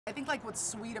I think like what's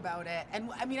sweet about it, and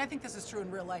I mean I think this is true in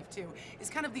real life too, is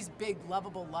kind of these big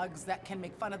lovable lugs that can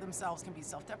make fun of themselves, can be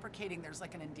self-deprecating. There's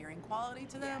like an endearing quality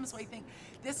to them. So I think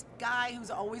this guy who's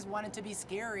always wanted to be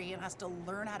scary and has to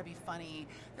learn how to be funny,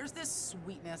 there's this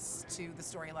sweetness to the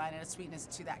storyline and a sweetness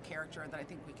to that character that I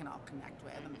think we can all connect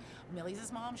with. And Millie's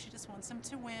his mom. She just wants him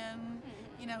to win.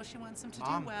 You know, she wants him to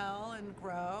do well and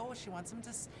grow. She wants him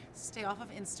to stay off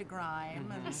of Instagram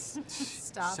and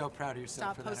stop. So proud of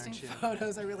yourself for that, posting aren't you?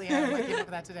 photos. I really am. I came up with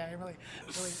that today. I'm really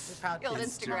proud. Old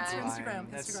Instagram.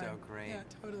 That's so great. Yeah,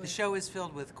 totally. The show is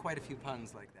filled with quite a few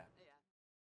puns like that.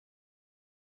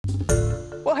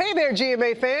 Well, hey there,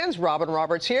 GMA fans. Robin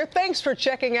Roberts here. Thanks for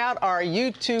checking out our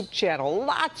YouTube channel.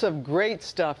 Lots of great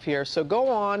stuff here. So go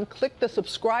on, click the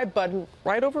subscribe button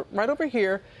right over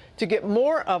here to get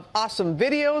more of awesome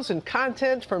videos and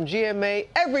content from GMA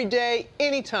every day,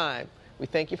 anytime. We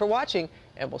thank you for watching,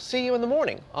 and we'll see you in the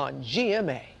morning on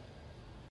GMA.